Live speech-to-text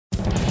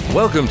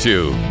Welcome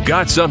to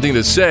Got Something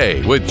to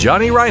Say with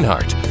Johnny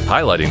Reinhardt,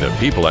 highlighting the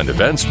people and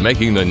events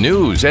making the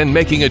news and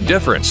making a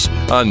difference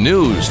on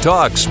News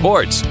Talk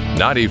Sports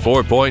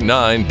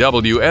 94.9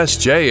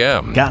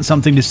 WSJM. Got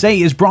Something to Say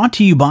is brought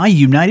to you by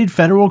United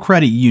Federal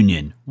Credit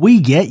Union. We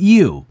get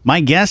you.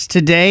 My guest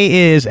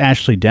today is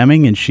Ashley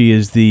Deming, and she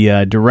is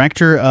the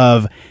director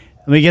of,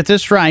 let me get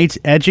this right,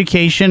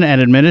 Education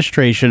and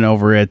Administration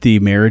over at the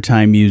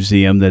Maritime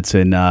Museum that's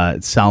in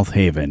South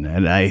Haven.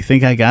 And I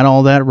think I got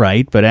all that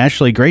right. But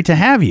Ashley, great to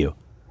have you.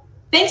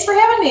 Thanks for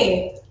having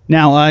me.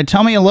 Now,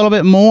 tell me a little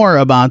bit more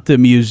about the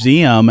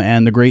museum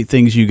and the great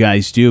things you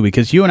guys do,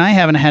 because you and I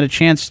haven't had a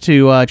chance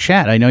to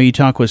chat. I know you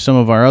talk with some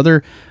of our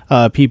other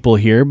people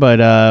here, but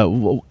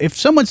if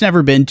someone's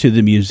never been to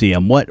the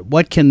museum,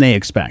 what can they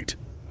expect?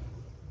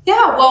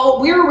 Yeah,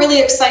 well, we were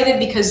really excited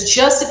because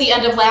just at the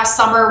end of last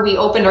summer, we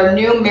opened our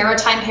new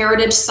Maritime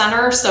Heritage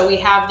Center. So we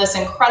have this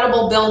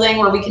incredible building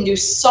where we can do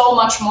so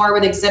much more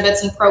with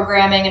exhibits and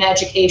programming and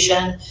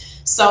education.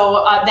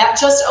 So that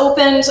just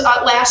opened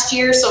last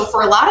year. So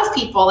for a lot of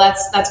people,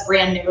 that's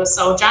brand new.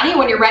 So Johnny,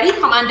 when you're ready,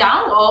 come on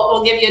down.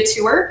 We'll give you a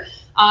tour.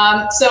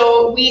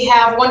 So we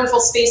have wonderful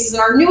spaces,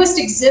 and our newest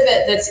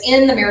exhibit that's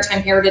in the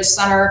Maritime Heritage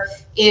Center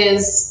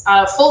is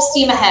Full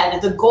Steam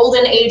Ahead, the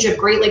golden age of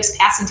Great Lakes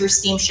passenger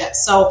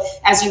steamships. So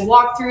as you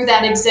walk through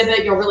that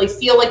exhibit, you'll really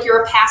feel like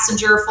you're a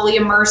passenger, fully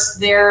immersed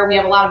there. We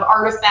have a lot of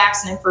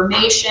artifacts and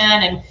information,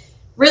 and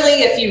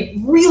really, if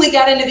you really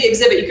got into the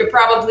exhibit, you could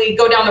probably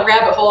go down the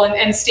rabbit hole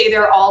and stay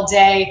there all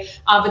day.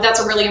 But that's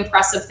a really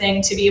impressive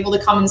thing to be able to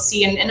come and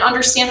see and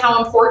understand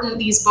how important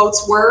these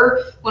boats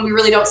were when we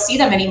really don't see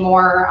them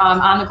anymore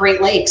on the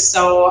Great Lakes.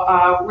 So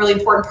really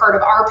important part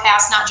of our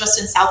past, not just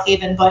in South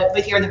Haven, but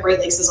here in the Great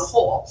Lakes as a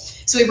whole.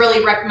 So we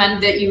really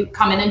recommend that you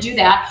come in and do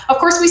that. Of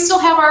course, we still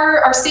have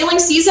our sailing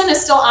season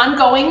is still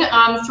ongoing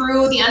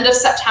through the end of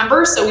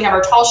September. So we have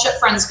our Tall Ship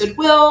Friends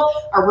Goodwill,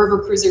 our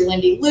River Cruiser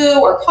Lindy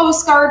Lou, our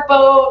Coast Guard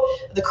boat,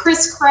 the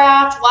Chris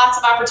Craft, lots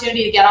of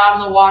opportunity to get out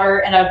on the water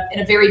in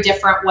a very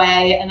different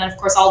way. And then, of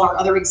course, all of our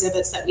other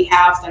exhibits that we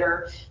have that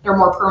are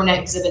more permanent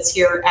exhibits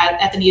here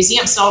at the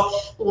museum. So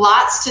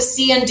lots to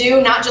see and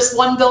do, not just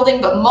one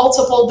building, but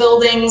multiple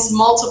buildings,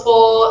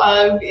 multiple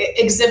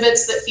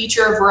exhibits that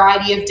feature a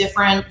variety of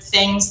different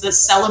things that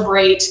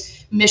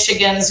celebrate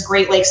Michigan's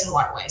Great Lakes and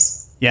waterways.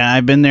 Yeah,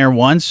 I've been there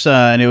once,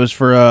 and it was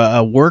for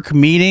a work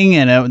meeting,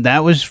 and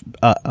that was,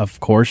 of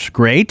course,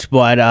 great,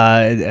 but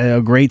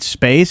a great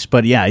space.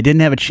 But yeah, I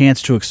didn't have a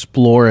chance to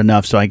explore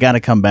enough, so I got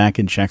to come back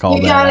and check all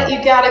that out.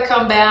 You got to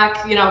come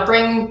back. You know,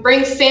 bring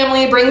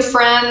family, bring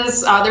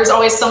friends. There's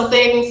always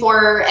something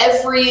for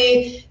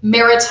every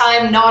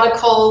maritime,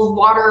 nautical,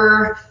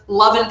 water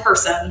loving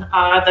person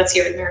that's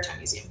here at the Maritime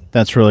Museum.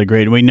 That's really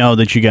great. We know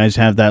that you guys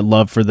have that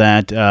love for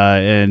that,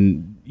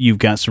 and you've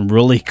got some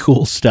really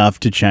cool stuff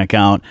to check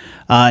out.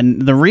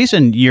 The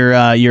reason you're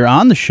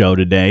on the show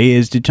today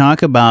is to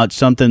talk about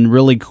something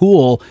really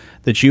cool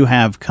that you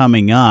have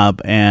coming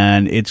up,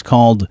 and it's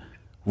called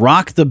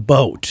Rock the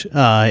Boat.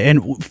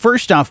 And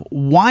first off,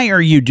 why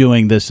are you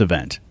doing this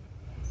event?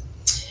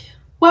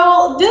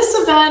 Well, this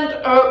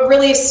event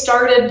really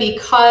started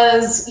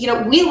because,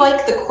 we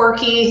like the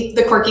quirky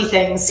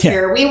things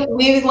here.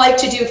 We like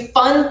to do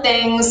fun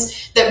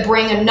things that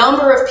bring a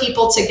number of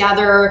people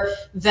together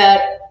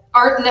that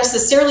aren't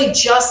necessarily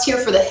just here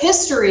for the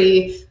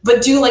history,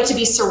 but do like to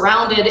be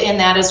surrounded in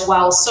that as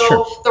well. So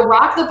sure. The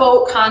Rock the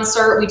Boat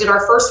concert, we did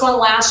our first one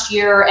last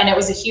year, and it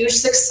was a huge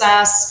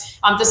success.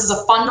 This is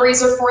a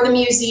fundraiser for the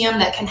museum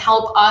that can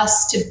help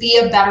us to be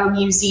a better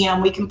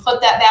museum. We can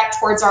put that back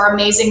towards our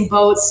amazing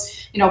boats.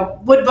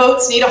 Wood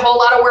boats need a whole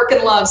lot of work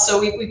and love. So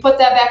we put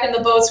that back in the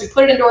boats. We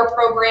put it into our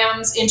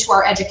programs, into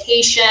our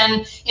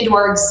education, into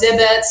our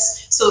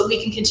exhibits, so that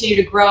we can continue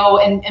to grow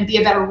and be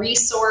a better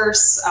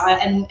resource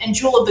and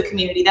jewel of the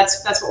community.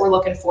 That's what we're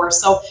looking for.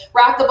 So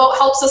Rock the Boat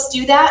helps us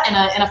do that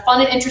in a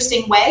fun and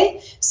interesting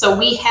way. So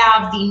we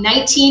have the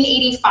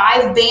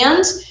 1985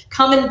 band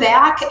coming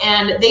back,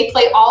 and they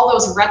play all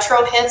those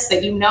retro hits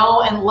that you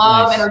know and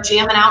love. Nice. And are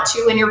jamming out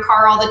to in your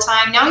car all the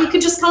time. Now you can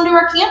just come to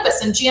our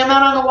campus and jam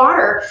out on the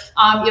water,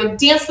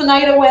 dance the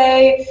night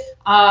away.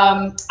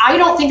 I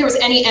don't think there was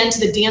any end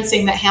to the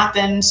dancing that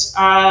happened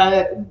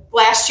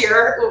last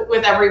year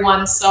with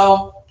everyone.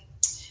 So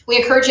we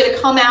encourage you to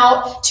come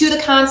out to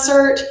the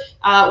concert.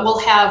 We'll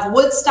have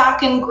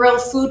Woodstock and Grill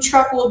food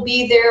truck will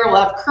be there.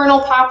 We'll have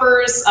Colonel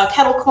Poppers,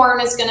 Kettle Corn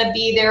is going to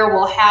be there.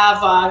 We'll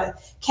have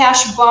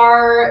Cash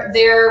Bar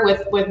there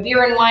with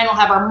beer and wine. We'll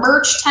have our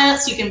merch tent,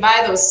 so you can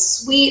buy those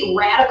sweet,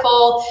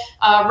 radical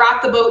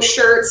Rock the Boat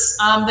shirts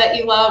that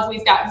you love.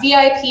 We've got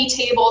VIP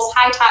tables,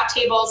 high top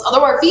tables,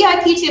 although our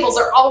VIP tables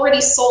are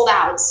already sold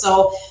out.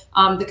 So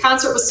the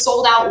concert was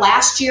sold out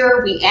last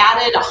year. We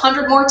added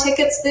 100 more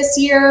tickets this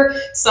year,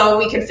 so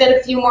we can fit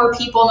a few more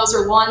people, and those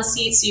are lawn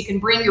seats, so you can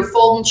bring your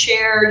folding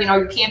chair,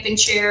 your camping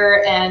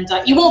chair, and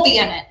you won't be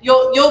in it.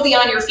 You'll be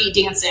on your feet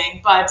dancing,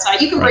 but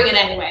you can bring it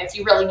anyway if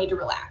you really need to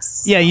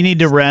relax. Yeah, you need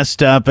to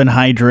rest up and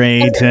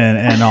hydrate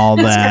and all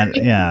that.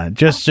 Right. Yeah,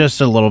 just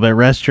a little bit.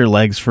 Rest your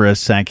legs for a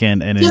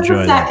second and just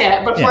enjoy a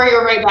second that. before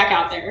you're right back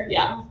out there.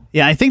 Yeah.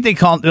 Yeah, I think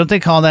don't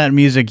they call that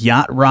music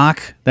yacht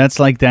rock? That's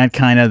like that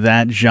kind of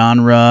that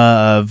genre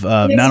of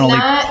not only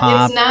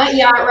pop. It's not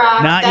yacht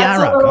rock. Not That's yacht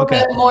rock. a little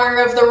Okay. bit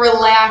more of the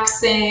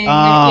relaxing,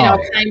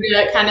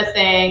 kind of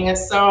thing.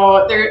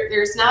 So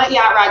there's not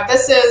yacht rock.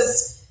 This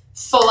is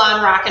full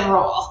on rock and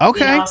roll.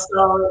 Okay.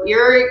 So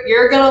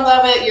you're gonna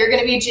love it. You're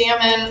gonna be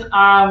jamming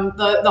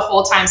the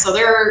whole time. So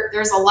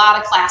there's a lot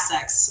of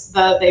classics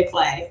that they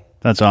play.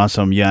 That's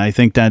awesome. Yeah, I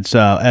think that's,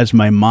 as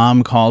my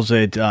mom calls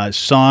it,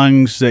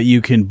 songs that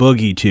you can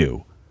boogie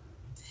to.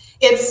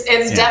 It's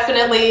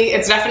definitely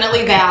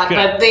that.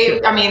 But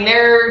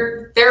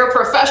they're a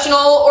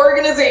professional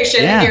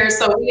organization here.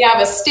 So we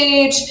have a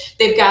stage.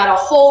 They've got a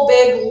whole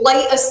big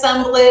light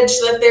assemblage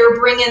that they're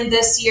bringing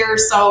this year.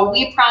 So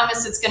we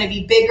promise it's going to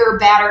be bigger,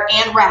 badder,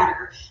 and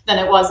radder than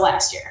it was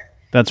last year.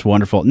 That's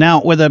wonderful.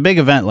 Now, with a big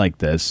event like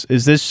this,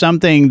 is this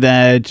something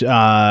that,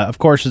 of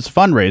course, it's a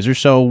fundraiser,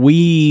 so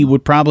we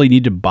would probably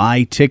need to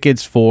buy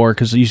tickets for,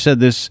 because you said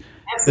this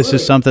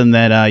is something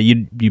that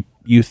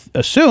you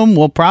assume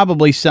will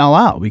probably sell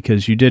out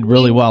because you did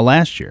really well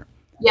last year.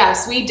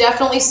 Yes, we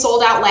definitely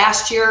sold out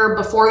last year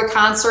before the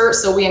concert,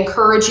 so we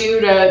encourage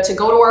you to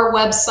go to our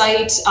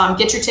website,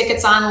 get your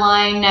tickets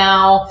online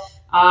now.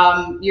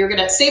 You're going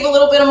to save a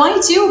little bit of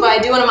money too by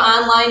doing them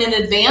online in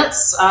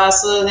advance.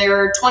 So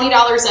they're $20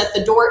 at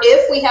the door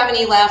if we have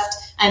any left,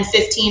 and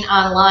 $15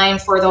 online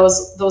for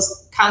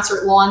those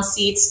concert lawn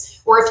seats.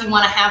 Or if you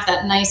want to have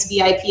that nice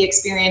VIP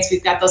experience,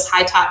 we've got those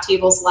high top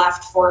tables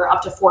left for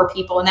up to 4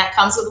 people, and that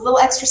comes with a little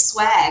extra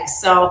swag.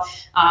 So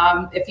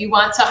if you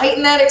want to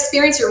heighten that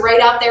experience, you're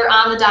right out there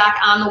on the dock,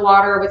 on the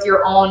water with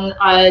your own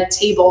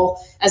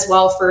table as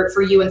well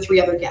for you and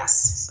 3 other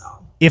guests. So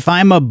if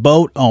I'm a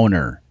boat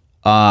owner,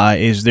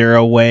 is there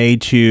a way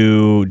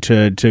to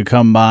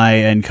come by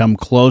and come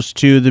close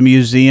to the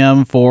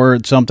museum for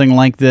something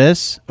like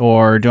this?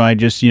 Or do I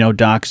just,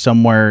 dock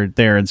somewhere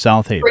there in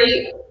South Haven?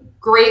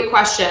 Great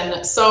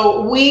question.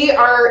 So we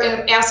are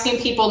asking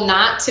people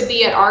not to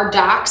be at our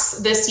docks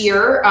this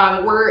year.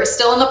 We're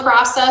still in the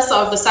process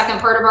of the second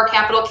part of our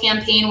capital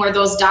campaign where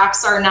those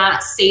docks are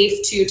not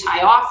safe to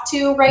tie off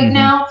to right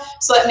now.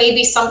 So that may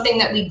be something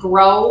that we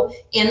grow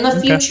in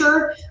the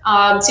future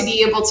to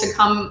be able to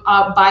come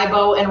buy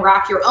boat and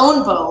rock your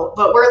own boat.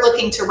 But we're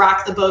looking to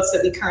rock the boats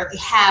that we currently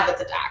have at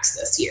the docks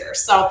this year.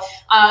 So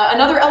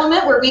another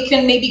element where we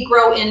can maybe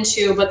grow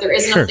into, but there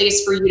isn't a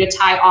place for you to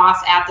tie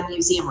off at the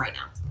museum right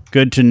now.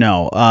 Good to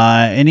know.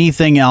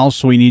 Anything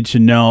else we need to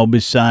know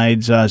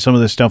besides some of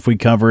the stuff we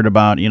covered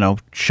about,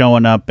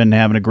 showing up and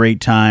having a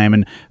great time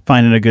and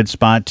finding a good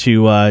spot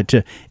to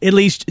at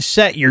least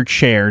set your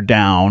chair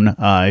down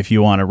if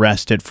you want to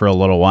rest it for a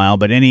little while.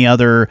 But any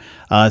other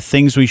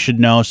things we should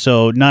know?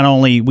 So not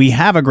only we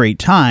have a great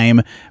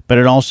time, but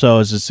it also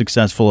is a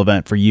successful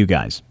event for you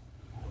guys.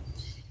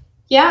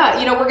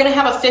 Yeah, we're going to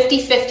have a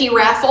 50-50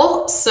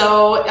 raffle,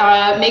 so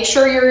make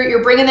sure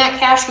you're bringing that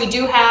cash. We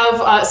do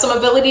have some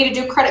ability to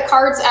do credit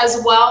cards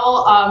as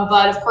well,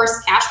 but of course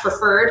cash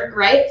preferred,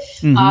 right?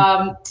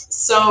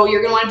 So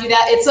you're going to want to do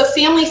that. It's a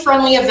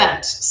family-friendly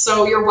event,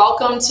 so you're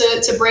welcome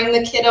to bring the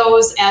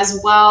kiddos as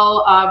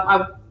well.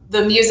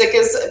 The music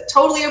is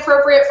totally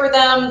appropriate for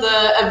them.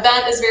 The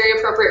event is very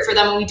appropriate for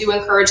them, and we do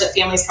encourage that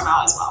families come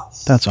out as well.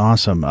 That's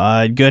awesome.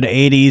 Good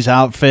 80s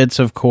outfits,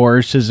 of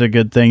course, is a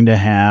good thing to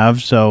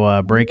have.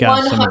 So break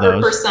out 100%. Some of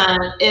those.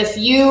 100%. If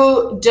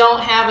you don't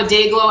have a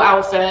Dayglow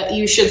outfit,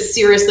 you should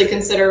seriously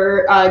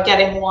consider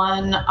getting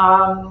one.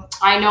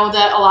 I know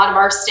that a lot of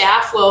our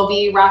staff will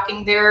be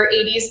rocking their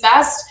 80s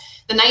best.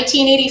 The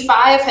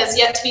 1985 has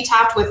yet to be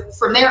topped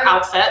from their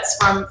outfits,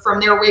 from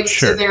their wigs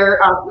to their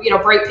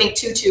bright pink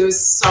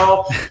tutus.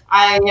 So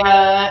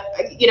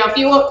if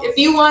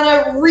you want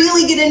to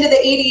really get into the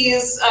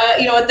 80s,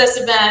 at this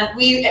event,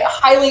 we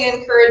highly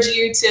encourage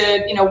you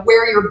to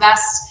wear your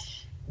best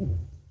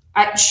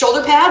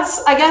shoulder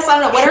pads, I guess. I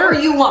don't know, whatever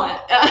you want.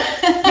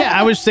 Yeah,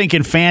 I was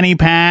thinking fanny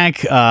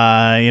pack,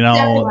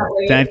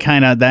 Definitely. that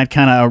kind of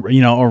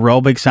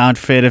aerobics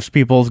outfit. If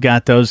people's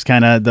got those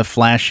kind of the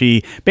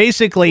flashy,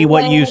 basically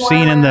what you've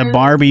seen in the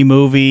Barbie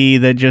movie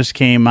that just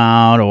came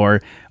out,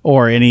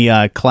 or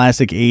any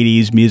classic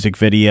 80s music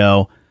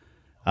video.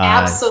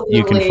 Absolutely.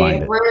 You can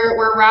find it.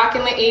 We're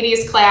rocking the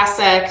 80s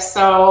classic.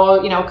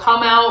 So,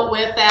 come out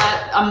with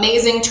that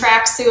amazing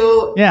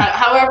tracksuit,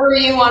 however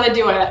you want to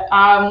do it.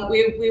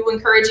 We will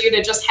encourage you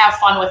to just have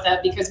fun with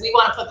it because we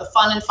want to put the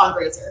fun in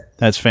fundraiser.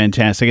 That's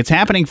fantastic. It's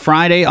happening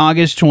Friday,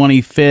 August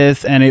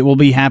 25th, and it will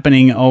be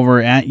happening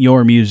over at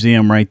your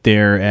museum right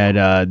there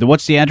at,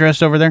 what's the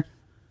address over there?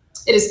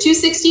 It is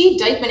 260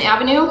 Dykeman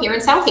Avenue here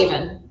in South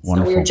Haven.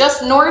 Wonderful. So we're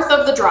just north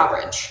of the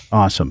drawbridge.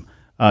 Awesome.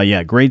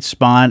 Great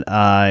spot.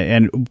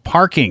 And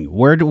parking,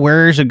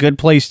 where's a good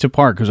place to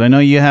park? Because I know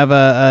you have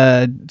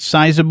a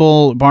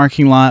sizable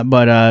parking lot,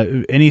 but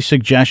any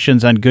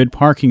suggestions on good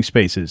parking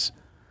spaces?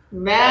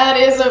 That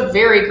is a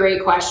very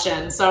great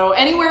question. So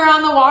anywhere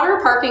on the water,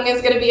 parking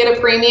is going to be at a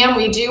premium.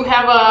 We do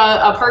have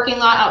a parking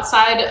lot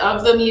outside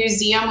of the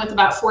museum with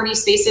about 40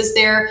 spaces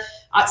there.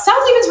 South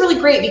Haven's really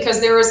great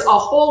because there is a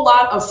whole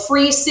lot of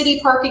free city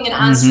parking and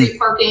on-street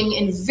parking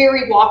in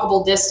very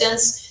walkable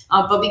distance.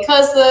 But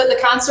because the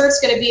concert's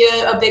going to be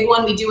a big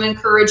one, we do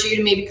encourage you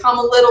to maybe come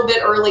a little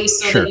bit early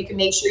so that you can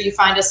make sure you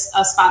find a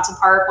spot to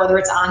park, whether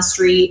it's on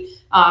street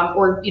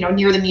or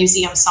near the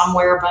museum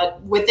somewhere.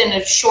 But within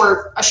a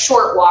short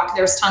walk,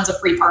 there's tons of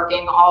free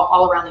parking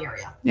all around the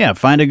area. Yeah,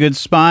 find a good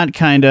spot,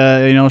 kind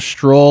of,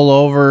 stroll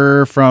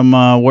over from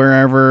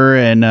wherever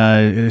and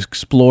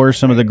explore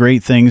some of the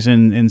great things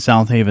in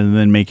South Haven, and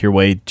then make your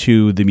way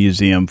to the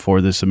museum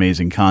for this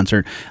amazing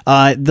concert.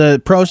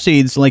 The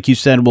proceeds, like you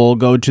said, will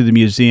go to the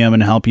museum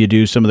and help you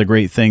do some of the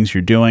great things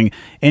you're doing.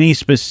 Any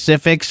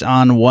specifics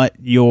on what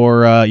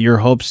your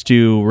hopes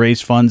to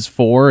raise funds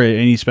for?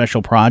 Any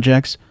special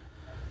projects?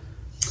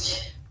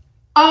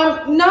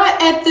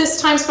 Not at this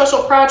time.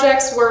 Special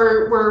projects.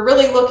 We're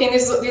really looking.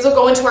 These will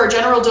go into our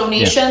general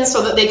donations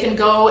so that they can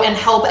go and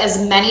help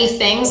as many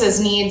things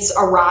as needs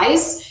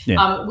arise.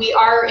 Yeah. We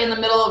are in the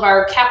middle of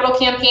our capital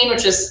campaign,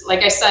 which is,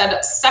 like I said,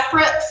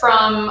 separate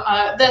from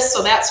this.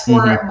 So that's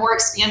for more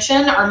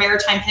expansion. Our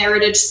Maritime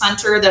Heritage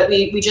Center that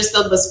we just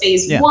built was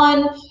phase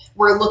 1.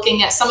 We're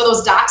looking at some of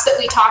those docks that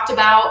we talked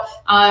about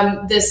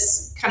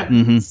this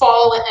kind of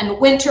fall and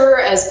winter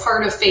as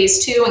part of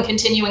phase 2 and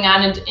continuing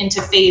on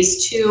into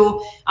phase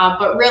 2.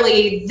 But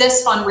really,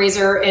 this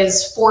fundraiser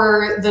is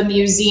for the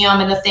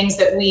museum and the things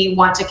that we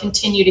want to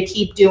continue to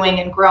keep doing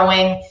and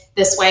growing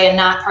this way, and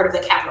not part of the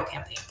capital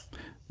campaign.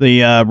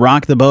 The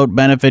Rock the Boat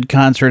benefit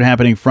concert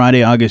happening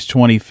Friday, August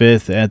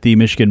 25th at the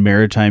Michigan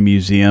Maritime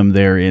Museum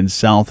there in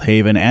South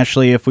Haven.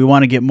 Ashley, if we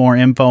want to get more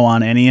info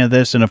on any of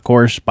this and, of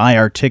course, buy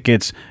our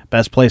tickets,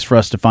 best place for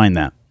us to find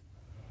that?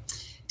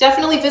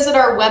 Definitely visit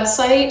our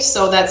website.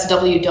 So that's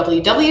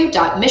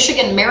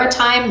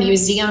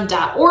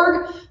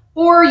www.michiganmaritimemuseum.org,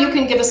 or you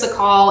can give us a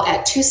call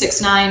at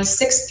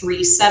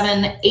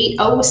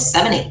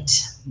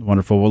 269-637-8078.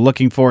 Wonderful. We're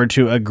looking forward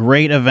to a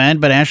great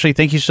event. But Ashley,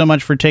 thank you so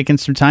much for taking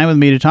some time with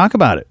me to talk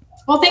about it.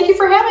 Well, thank you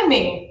for having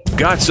me.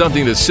 Got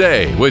something to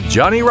say with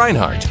Johnny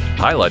Reinhardt,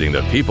 highlighting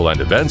the people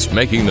and events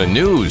making the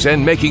news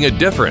and making a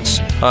difference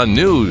on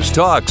News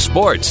Talk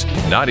Sports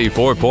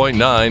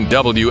 94.9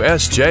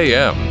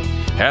 WSJM.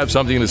 Have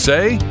something to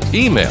say?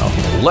 Email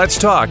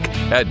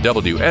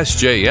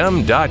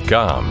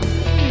letstalk@WSJM.com.